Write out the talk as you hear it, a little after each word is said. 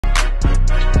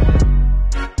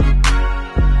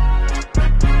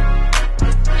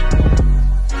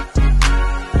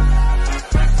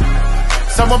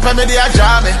Someone pay me the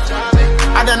ajame.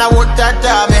 I don't know what that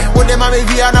me. Would the mommy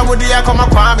be and I would the come a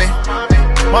kwame.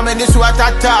 Mommy this what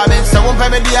that me. Someone pay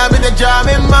me the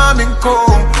jamming, mommy cool.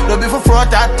 No be for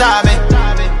fraud that me.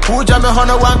 Who jam me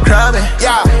honor one crime?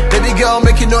 Yeah, baby girl,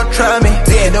 make you not try me.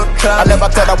 Yeah, not try me. I never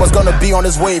thought I was gonna be on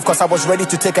this wave, cause I was ready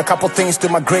to take a couple things to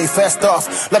my grave. First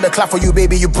off, let me clap for you,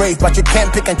 baby, you brave, but you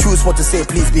can't pick and choose what to say,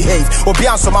 please behave. Or be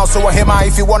on some out, so him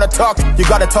if you wanna talk. You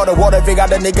gotta tell the world every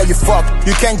other nigga you fuck.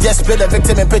 You can't just play the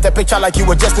victim and paint a picture like you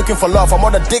were just looking for love from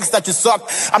all the dicks that you suck.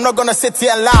 I'm not gonna sit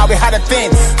here and lie, we had a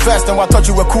thing. First time I thought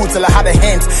you were cool till I had a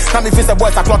hint. Now me face the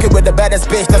boys I clock it with the baddest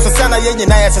bitch. That's a sign of yin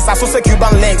and I so say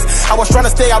Cuban links. I was trying to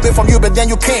stay away from you, but then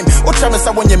you came. Oh, tell me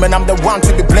someone you man, I'm the one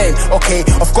to be blamed. Okay,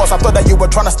 of course I thought that you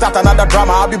were trying to start another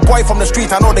drama. I'll be boy from the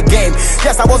street, I know the game.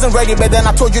 Yes, I wasn't ready, but then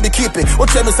I told you to keep it. Oh,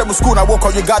 tell me some school I woke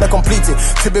up, you gotta complete it.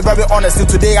 To be very honest, till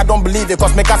today I don't believe it.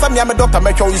 Cause me cause I'm a doctor,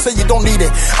 make sure you say you don't need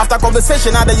it. After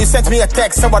conversation, now that you sent me a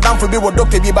text, say what down for me with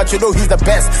Dr. B, but you know he's the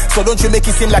best. So don't you make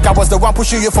it seem like I was the one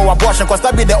pushing you for abortion, cause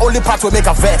that be the only part will make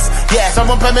a vex. Yeah,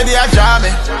 someone pay me the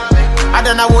ajame. I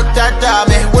don't know what that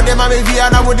me. Would the mommy be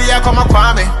and I would the come a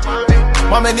kwame.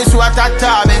 Mommy this what that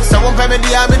me. Someone pay me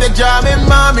the jamming,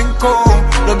 mommy cool.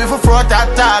 No be for fraud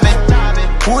that me.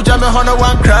 Who jam me honor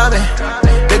one crime?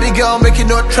 Baby girl, make you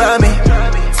not try me.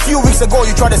 Few weeks ago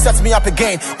you tried to set me up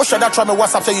again. Or should I try my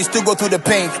WhatsApp so you still go through the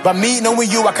pain? But me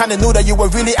knowing you, I kinda knew that you were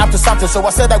really up to something. So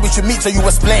I said that we should meet so you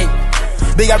explain.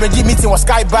 Big RG meeting was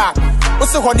sky back.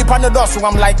 What's the honey panadol? So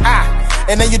I'm like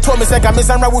and then you told me say I miss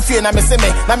and with you and I miss me.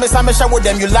 Now miss I share with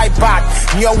them you like bad.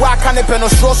 Your work can pen no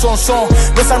show son.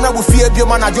 Miss and with you be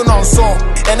man I do not so.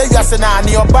 And then you say na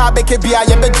your barbecue be a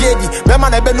be JD. Be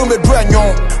man I be no me draw.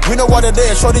 We know what it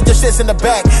is. Show the shits in the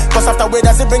back. Cause after way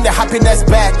does it bring the happiness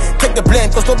back. Take the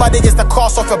blame cause nobody is the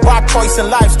cause of a bad choice in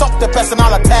life. Stop the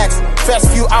personal attacks. First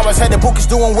few hours heard the book is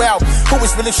doing well. Who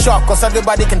is really shocked cause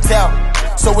everybody can tell.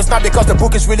 So it's not because the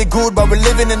book is really good, but we're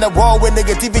living in a world where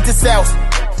negativity sells.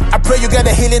 I pray you get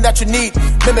the healing that you need.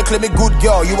 Mimically me good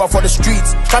girl, you are for the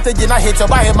streets. Strategy not hate to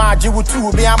buy him my G with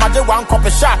two. Me I'm a J one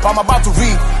copy shop, I'm about to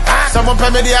read. Someone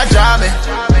pay me the ajame.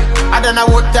 I don't know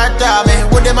what that me.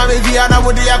 Would the mommy be and I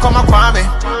would the come a kwame.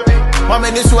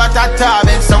 Mommy this what that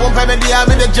me. Someone pay me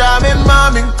the jamming,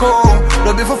 mommy cool.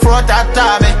 No be for fraud that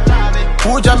me.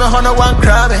 Who jam me honor one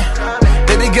crime?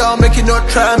 Baby girl, make you not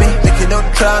try me, make you not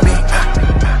try me.